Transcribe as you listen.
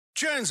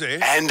Jonesy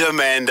and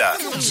Amanda.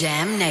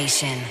 Jam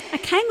Nation. I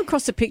came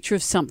across a picture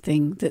of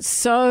something that's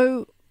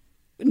so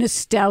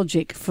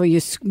nostalgic for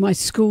my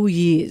school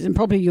years, and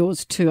probably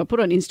yours too. I put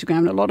it on Instagram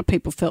and a lot of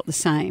people felt the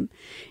same.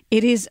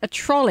 It is a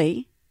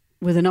trolley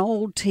with an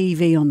old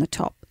TV on the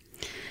top.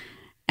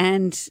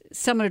 And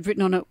someone had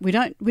written on it, we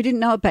didn't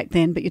know it back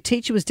then, but your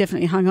teacher was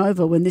definitely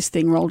hungover when this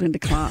thing rolled into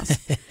class.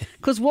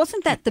 Because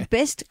wasn't that the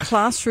best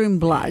classroom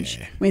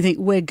bludge when you think,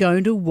 we're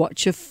going to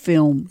watch a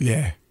film?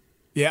 Yeah.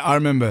 Yeah, I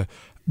remember.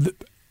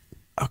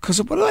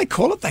 Because what do they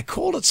call it? They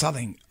called it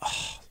something.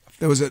 Oh,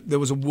 there was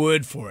a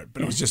word for it,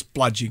 but it was just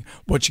bludging,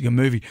 watching a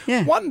movie.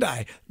 Yeah. One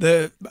day,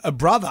 a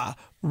brother,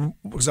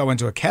 because I went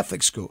to a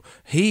Catholic school,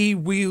 he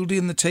wheeled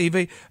in the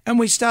TV and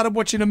we started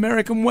watching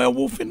American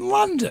Werewolf in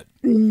London.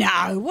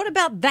 No, what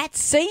about that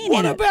scene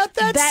in it? What about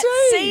that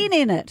scene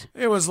in it?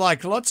 It was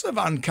like lots of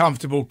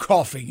uncomfortable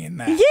coughing in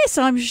that. Yes,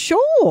 I'm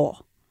sure.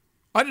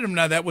 I didn't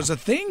know that was a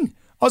thing.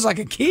 I was like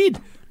a kid.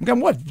 I'm going,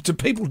 what? Do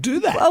people do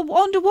that?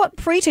 Under what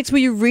pretext? Were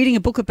you reading a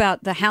book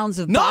about the Hounds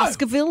of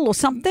Baskerville or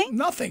something?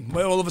 Nothing.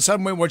 Well, all of a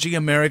sudden we're watching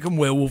American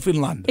Werewolf in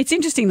London. It's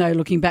interesting, though,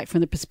 looking back from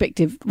the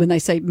perspective when they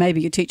say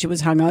maybe your teacher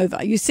was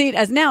hungover. You see it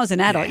as an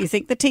adult, you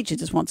think the teacher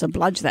just wants a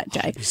bludge that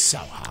day. It's so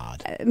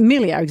hard.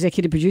 Millie, our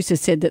executive producer,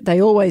 said that they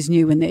always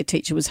knew when their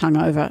teacher was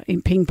hungover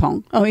in ping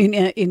pong,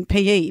 in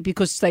PE,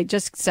 because they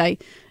just say,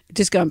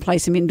 just go and play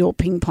some indoor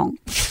ping pong.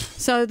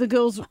 So the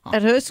girls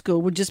at her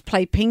school would just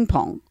play ping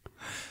pong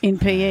in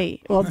PE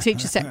while the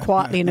teacher sat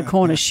quietly in a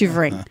corner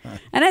shivering.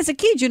 And as a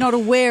kid, you're not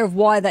aware of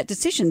why that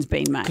decision's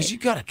been made. Because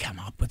you've got to come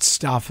up with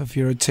stuff if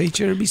you're a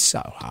teacher. It'd be so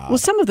hard. Well,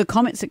 some of the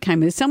comments that came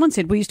with it, someone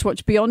said, we used to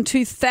watch Beyond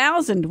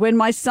 2000 when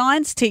my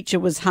science teacher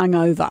was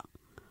hungover.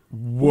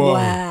 Whoa.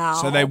 Wow.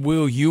 So they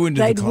wheel you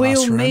into the classroom. They'd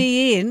wheel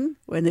me in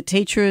when the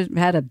teacher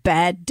had a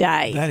bad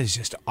day. That is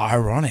just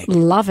ironic.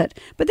 Love it.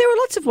 But there are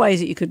lots of ways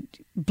that you could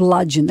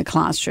bludge in the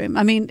classroom.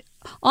 I mean,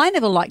 I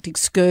never liked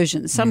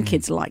excursions. Some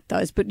kids liked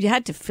those, but you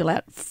had to fill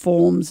out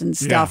forms and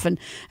stuff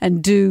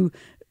and do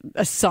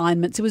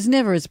assignments. It was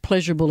never as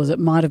pleasurable as it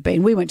might have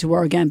been. We went to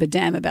Warragamba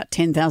Dam about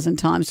 10,000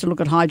 times to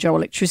look at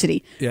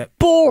hydroelectricity. Yeah.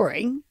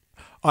 Boring.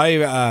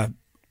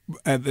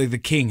 The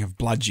king of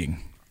bludging,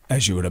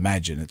 as you would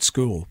imagine, at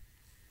school.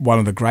 One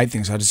of the great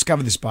things, I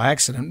discovered this by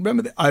accident.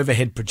 Remember the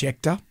overhead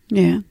projector?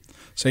 Yeah.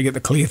 So you get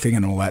the clear thing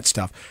and all that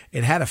stuff.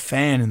 It had a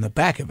fan in the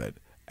back of it.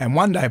 And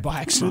one day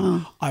by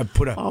accident, I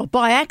put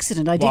by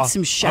accident, I did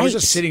some shapes. I was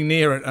just sitting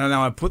near it and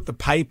I put the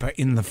paper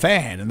in the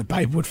fan and the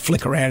paper would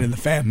flick around in the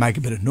fan, make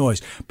a bit of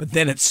noise. But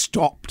then it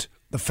stopped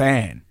the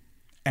fan.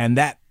 And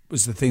that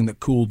was the thing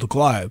that cooled the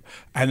globe.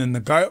 And then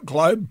the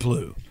globe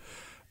blew.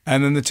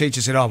 And then the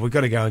teacher said, we've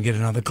got to go and get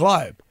another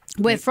globe.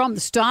 Where from?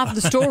 The staff of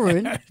the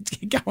storeroom?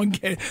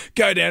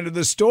 Go down to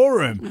the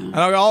storeroom. And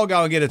I'll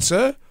go and get it,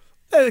 sir.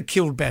 It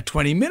killed about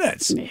 20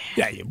 minutes.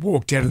 Yeah, you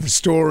walk down to the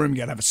storeroom,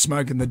 go and have a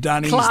smoke in the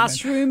dunnies.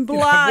 Classroom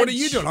bludge. What are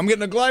you doing? I'm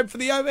getting a globe for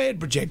the overhead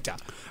projector.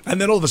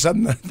 And then all of a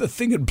sudden the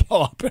thing would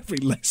blow up every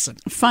lesson.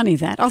 Funny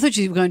that. I thought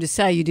you were going to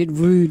say you did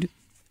rude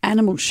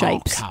animal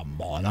shapes. Oh,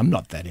 come on. I'm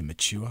not that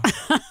immature.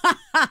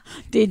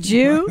 Did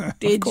you?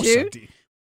 Of course I did.